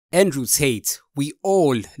Andrew Tate, we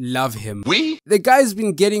all love him. We? The guy's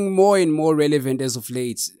been getting more and more relevant as of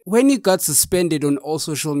late. When he got suspended on all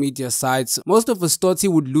social media sites, most of us thought he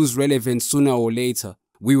would lose relevance sooner or later.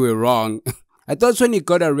 We were wrong. I thought when he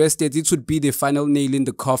got arrested, it would be the final nail in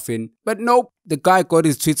the coffin. But nope, the guy got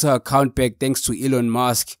his Twitter account back thanks to Elon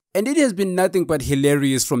Musk. And it has been nothing but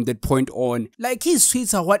hilarious from that point on. Like, his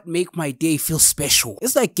tweets are what make my day feel special.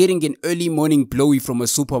 It's like getting an early morning blowy from a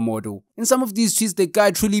supermodel. In some of these tweets, the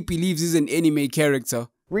guy truly believes he's an anime character.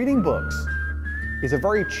 Reading books is a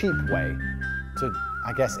very cheap way to,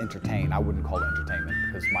 I guess, entertain. I wouldn't call it entertainment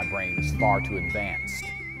because my brain is far too advanced.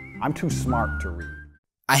 I'm too smart to read.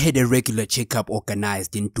 I had a regular checkup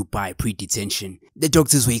organized in Dubai pre-detention. The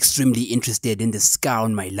doctors were extremely interested in the scar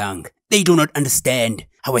on my lung. They do not understand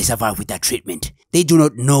how I survived with that treatment. They do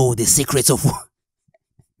not know the secrets of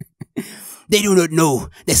They do not know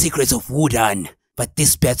the secrets of Wudan. But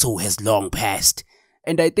this battle has long passed.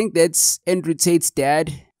 And I think that's Andrew Tate's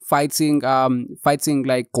dad fighting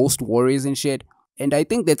like ghost warriors and shit. And I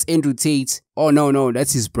think that's Andrew Tate. Oh no,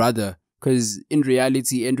 that's his brother. Cause in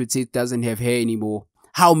reality, Andrew Tate doesn't have hair anymore.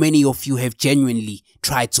 How many of you have genuinely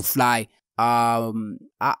tried to fly? I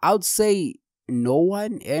would say no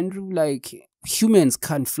one, Andrew. Like, humans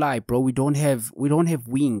can't fly, bro. We don't have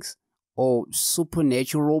wings or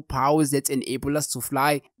supernatural powers that enable us to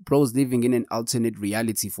fly. Bro's living in an alternate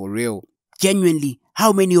reality for real. Genuinely,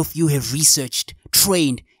 how many of you have researched,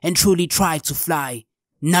 trained, and truly tried to fly?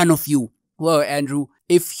 None of you. Well, Andrew,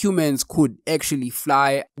 if humans could actually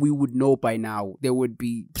fly, we would know by now. There would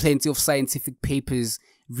be plenty of scientific papers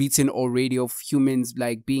written already of humans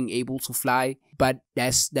like being able to fly. But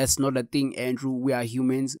that's not a thing, Andrew. We are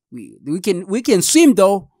humans. We can swim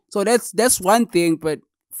though. So that's one thing, but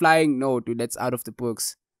flying, no, dude, that's out of the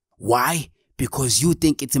books. Why? Because you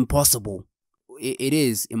think it's impossible. It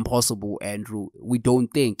is impossible, Andrew. We don't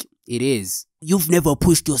think it is. You've never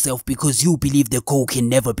pushed yourself because you believe the goal can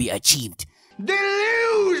never be achieved.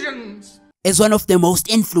 Delusions! As one of the most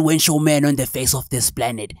influential men on the face of this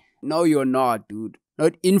planet. No, you're not, dude.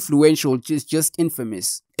 Not influential, just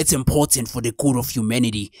infamous. It's important for the good of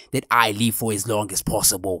humanity that I live for as long as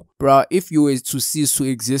possible. Bruh, if you were to cease to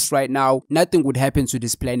exist right now, nothing would happen to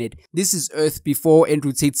this planet. This is Earth before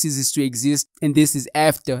Andrew Tate ceases to exist, and this is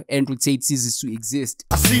after Andrew Tate ceases to exist.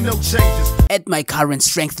 I see no changes. At my current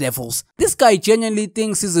strength levels, this guy genuinely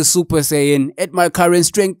thinks he's a Super Saiyan. At my current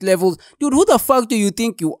strength levels, dude, who the fuck do you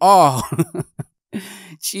think you are?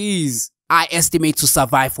 Jeez. I estimate to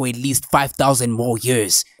survive for at least 5,000 more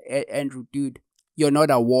years. Andrew, dude, you're not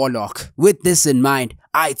a warlock. With this in mind,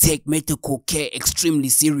 I take medical care extremely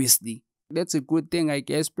seriously. That's a good thing, I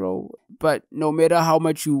guess, bro. But no matter how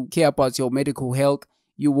much you care about your medical health,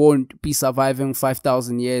 you won't be surviving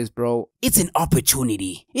 5,000 years, bro. It's an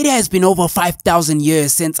opportunity. It has been over 5,000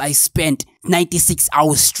 years since I spent 96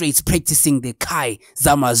 hours straight practicing the Kai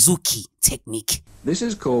Zamazuki technique. This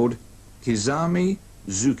is called Kizami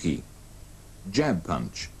Zuki. Jab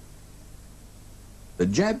punch. The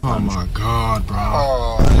jab punch. Oh my god, bro.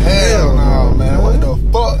 Oh, hell no, man. What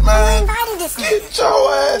the fuck, man? Get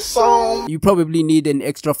your ass on. You probably need an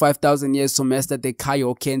extra 5,000 years to master the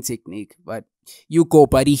Kaioken technique, but you go,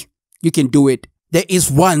 buddy. You can do it. There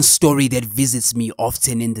is one story that visits me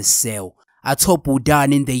often in the cell. Atop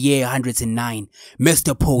Wudan in the year 109,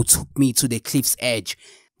 Master Po took me to the cliff's edge.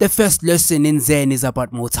 The first lesson in Zen is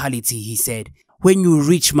about mortality, he said. When you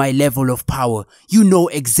reach my level of power, you know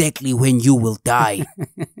exactly when you will die.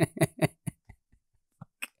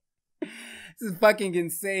 This is fucking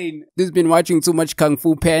insane. This has been watching too much Kung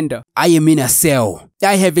Fu Panda. I am in a cell.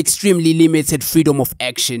 I have extremely limited freedom of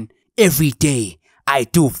action. Every day, I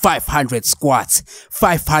do 500 squats,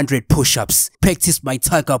 500 push-ups, practice my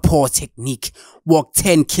tiger paw technique, walk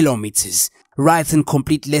 10 kilometers. Write and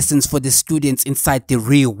complete lessons for the students inside the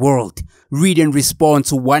real world. Read and respond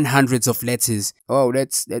to 100s of letters. Oh,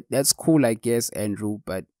 that's cool, I guess, Andrew.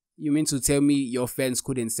 But you mean to tell me your fans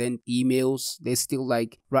couldn't send emails? They're still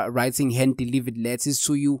like writing hand-delivered letters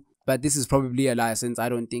to you? But this is probably a lie, since I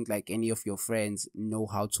don't think like any of your friends know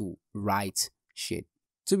how to write shit.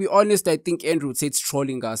 To be honest, I think Andrew Tate's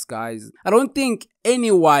trolling us, guys. I don't think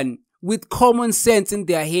anyone with common sense in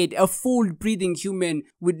their head, a full breathing human,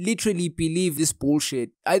 would literally believe this bullshit.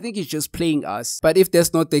 I think he's just playing us. But if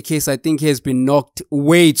that's not the case, I think he has been knocked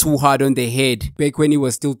way too hard on the head back when he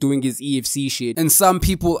was still doing his EFC shit. And some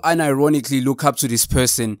people unironically look up to this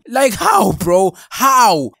person. Like, how, bro?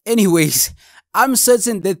 How? Anyways, I'm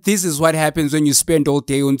certain that this is what happens when you spend all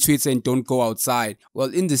day on Twitter and don't go outside.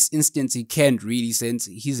 Well, in this instance, he can't really, since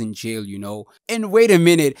he's in jail, you know. And wait a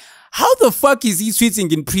minute, How the fuck is he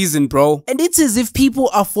tweeting in prison, bro? And it's as if people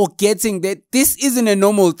are forgetting that this isn't a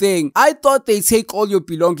normal thing. I thought they take all your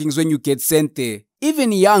belongings when you get sent there.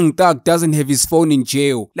 Even Young Thug doesn't have his phone in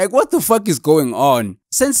jail. Like, what the fuck is going on?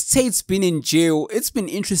 Since Tate's been in jail, it's been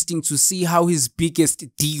interesting to see how his biggest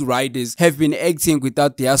D-riders have been acting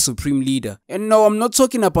without their supreme leader. And no, I'm not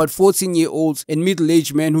talking about 14-year-olds and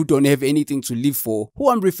middle-aged men who don't have anything to live for.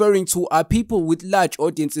 Who I'm referring to are people with large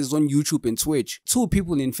audiences on YouTube and Twitch. 2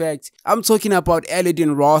 people, in fact. I'm talking about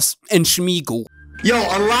Adin Ross and Sneako. Yo,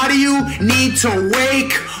 a lot of you need to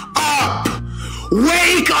wake up!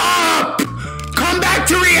 Wake up! Come back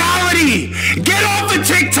to reality! Get off of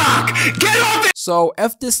TikTok! Get off it! So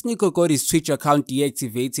after Sneako got his Twitch account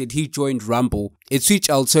deactivated, he joined Rumble, a Twitch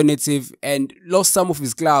alternative, and lost some of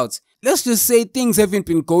his clout. Let's just say things haven't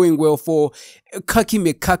been going well for Kaki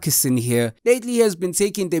McCuckison here. Lately he has been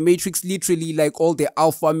taking the Matrix literally like all the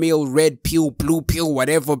alpha male red pill, blue pill,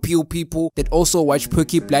 whatever pill people that also watch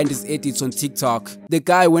Perky Blinders edits on TikTok. The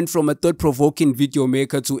guy went from a thought-provoking video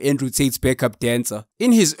maker to Andrew Tate's backup dancer.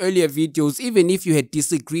 In his earlier videos, even if you had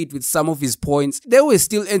disagreed with some of his points, they were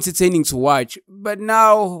still entertaining to watch. But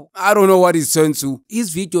now, I don't know what he's turned to.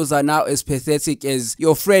 His videos are now as pathetic as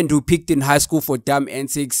your friend who picked in high school for dumb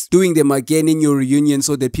antics, doing them again in your reunion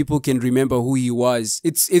so that people can remember who he was.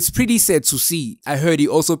 It's pretty sad to see. I heard he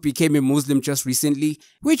also became a Muslim just recently,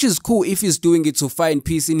 which is cool if he's doing it to find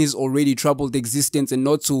peace in his already troubled existence and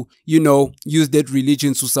not to, you know, use that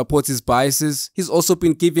religion to support his biases. He's also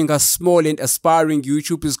been giving us small and aspiring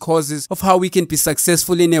YouTubers causes of how we can be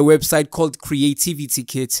successful in a website called Creativity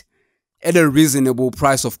Kit. At a reasonable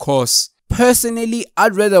price, of course. Personally,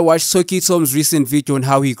 I'd rather watch Soki Tom's recent video on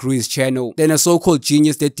how he grew his channel than a so-called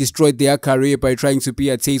genius that destroyed their career by trying to be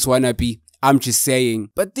a Tate wannabe. I'm just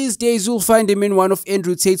saying. But these days you'll find him in one of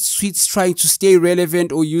Andrew Tate's tweets trying to stay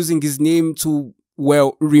relevant or using his name to,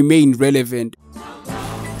 well, remain relevant.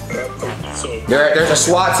 There's a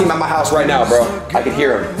SWAT team at my house right now, bro. I can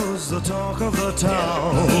hear him.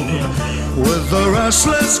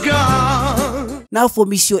 Now for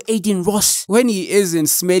Monsieur Adin Ross, when he isn't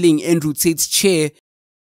smelling Andrew Tate's chair,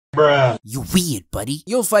 bruh, you weird, buddy.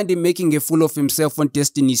 You'll find him making a fool of himself on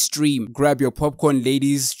Destiny's stream. Grab your popcorn,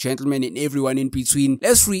 ladies, gentlemen, and everyone in between.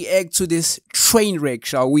 Let's react to this train wreck,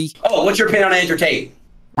 shall we? Oh, what's your opinion on Andrew Tate?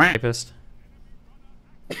 Rapist.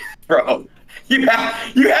 Bro, you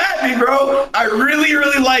had me, bro. I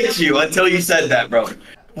really liked you until you said that, bro.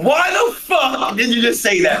 Why the fuck did you just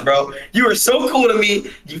say that, bro? You were so cool to me.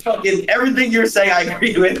 You fucking, everything you were saying I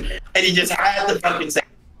agree with, and you just had to fucking say.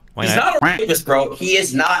 He's not a rapist, bro. He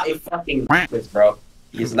is not a fucking rapist, bro.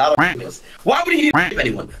 He is not a rapist. Why would he need to rape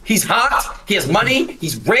anyone? He's hot, he has money,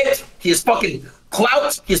 he's ripped, he has fucking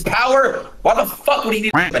clout, he has power. Why the fuck would he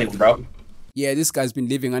need to rape anyone, bro? Yeah, this guy's been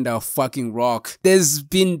living under a fucking rock. There's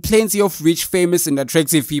been plenty of rich, famous, and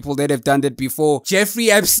attractive people that have done that before.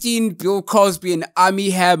 Jeffrey Epstein, Bill Cosby, and Armie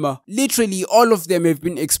Hammer. Literally, all of them have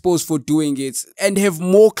been exposed for doing it and have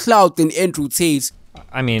more clout than Andrew Tate.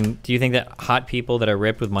 I mean, do you think that hot people that are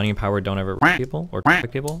ripped with money and power don't ever rape people or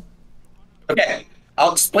rape people? Okay,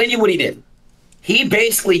 I'll explain to you what he did. He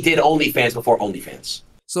basically did OnlyFans before OnlyFans.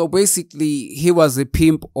 So basically, he was a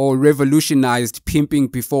pimp or revolutionized pimping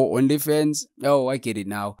before OnlyFans. Oh, I get it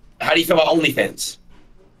now. How do you feel about OnlyFans?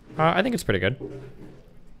 I think it's pretty good.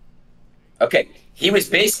 Okay, he was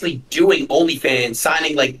basically doing OnlyFans,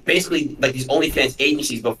 signing basically these OnlyFans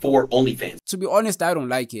agencies before OnlyFans. To be honest, I don't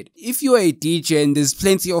like it. If you're a DJ and there's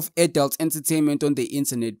plenty of adult entertainment on the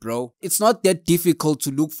internet, bro, it's not that difficult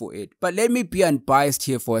to look for it. But let me be unbiased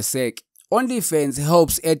here for a sec. OnlyFans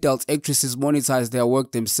helps adult actresses monetize their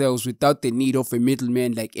work themselves without the need of a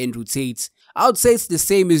middleman like Andrew Tate. I would say it's the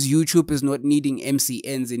same as YouTube is not needing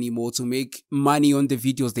MCNs anymore to make money on the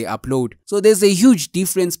videos they upload. So there's a huge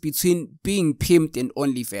difference between being pimped and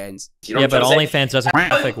OnlyFans. You know yeah, but OnlyFans doesn't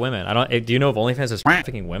traffic women. Do you know if OnlyFans is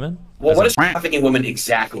trafficking women? Well, what does trafficking women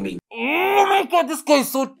exactly mean? Oh my god, this guy is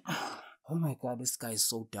so... Oh my god, this guy is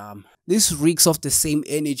so dumb. This reeks of the same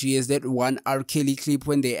energy as that one R. Kelly clip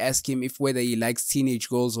when they ask him if whether he likes teenage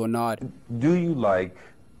girls or not. Do you like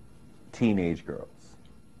teenage girls?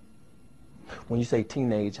 When you say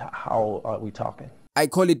teenage, how are we talking? I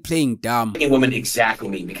call it playing dumb. Trafficking women exactly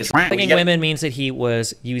mean because trafficking women means that he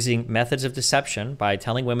was using methods of deception by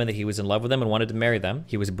telling women that he was in love with them and wanted to marry them.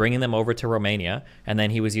 He was bringing them over to Romania, and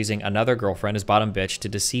then he was using another girlfriend, his bottom bitch, to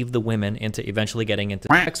deceive the women into eventually getting into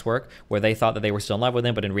sex work where they thought that they were still in love with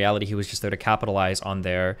him, but in reality he was just there to capitalize on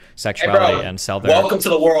their sexuality and sell their... Welcome to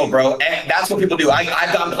the world, bro. That's what people do.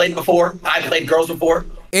 I've gotten played before. I've played girls before.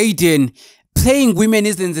 Adin, playing women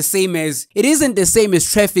isn't the same as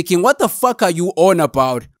trafficking. What the fuck are you on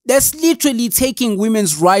about? That's literally taking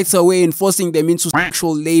women's rights away and forcing them into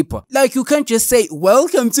sexual labor. Like, you can't just say,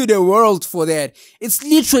 welcome to the world for that. It's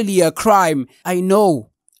literally a crime. I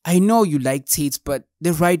know you like tits, but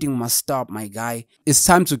the writing must stop, my guy. It's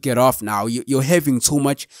time to get off now. You're having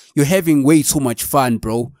way too much fun,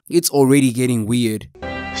 bro. It's already getting weird.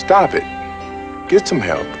 Stop it. Get some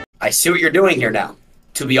help. I see what you're doing here now.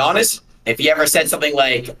 To be honest, if he ever said something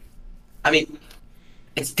like, I mean,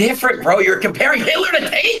 it's different, bro. You're comparing Hitler to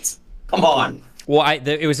Tate? Come on. Well,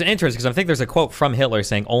 it was an interest because I think there's a quote from Hitler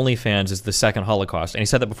saying OnlyFans is the second Holocaust. And he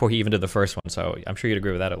said that before he even did the first one. So I'm sure you'd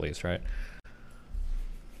agree with that at least, right?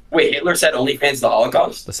 Wait, Hitler said OnlyFans is the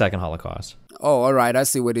Holocaust? The second Holocaust. Oh, alright. I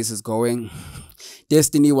see where this is going.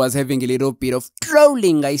 Destiny was having a little bit of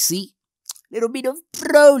trolling, I see. Little bit of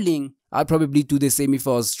trolling. I'd probably do the same if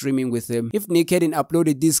I was streaming with him. If Nick hadn't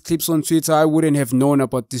uploaded these clips on Twitter, I wouldn't have known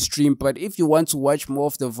about the stream. But if you want to watch more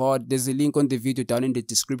of the VOD, there's a link on the video down in the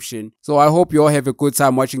description. So I hope you all have a good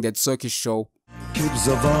time watching that circus show. Keeps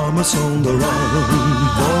the varmints on the run,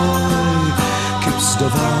 boy. Keeps the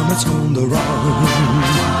varmints on the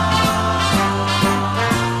run.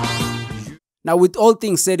 Now, with all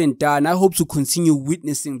things said and done, I hope to continue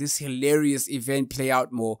witnessing this hilarious event play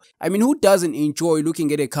out more. I mean, who doesn't enjoy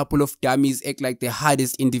looking at a couple of dummies act like the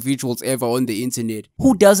hardest individuals ever on the internet?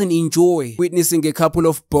 Who doesn't enjoy witnessing a couple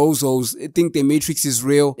of bozos think the Matrix is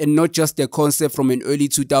real and not just a concept from an early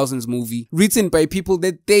 2000s movie, written by people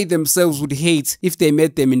that they themselves would hate if they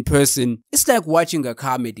met them in person? It's like watching a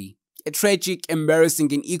comedy. A tragic,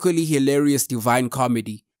 embarrassing, and equally hilarious divine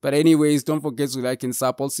comedy. But anyways, don't forget to like and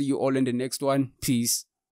sub. I'll see you all in the next one. Peace.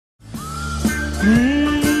 You want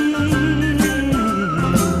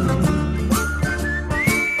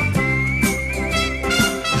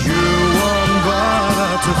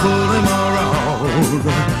God to pull him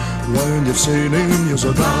around when you've seen him, you're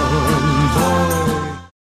so gone, boy.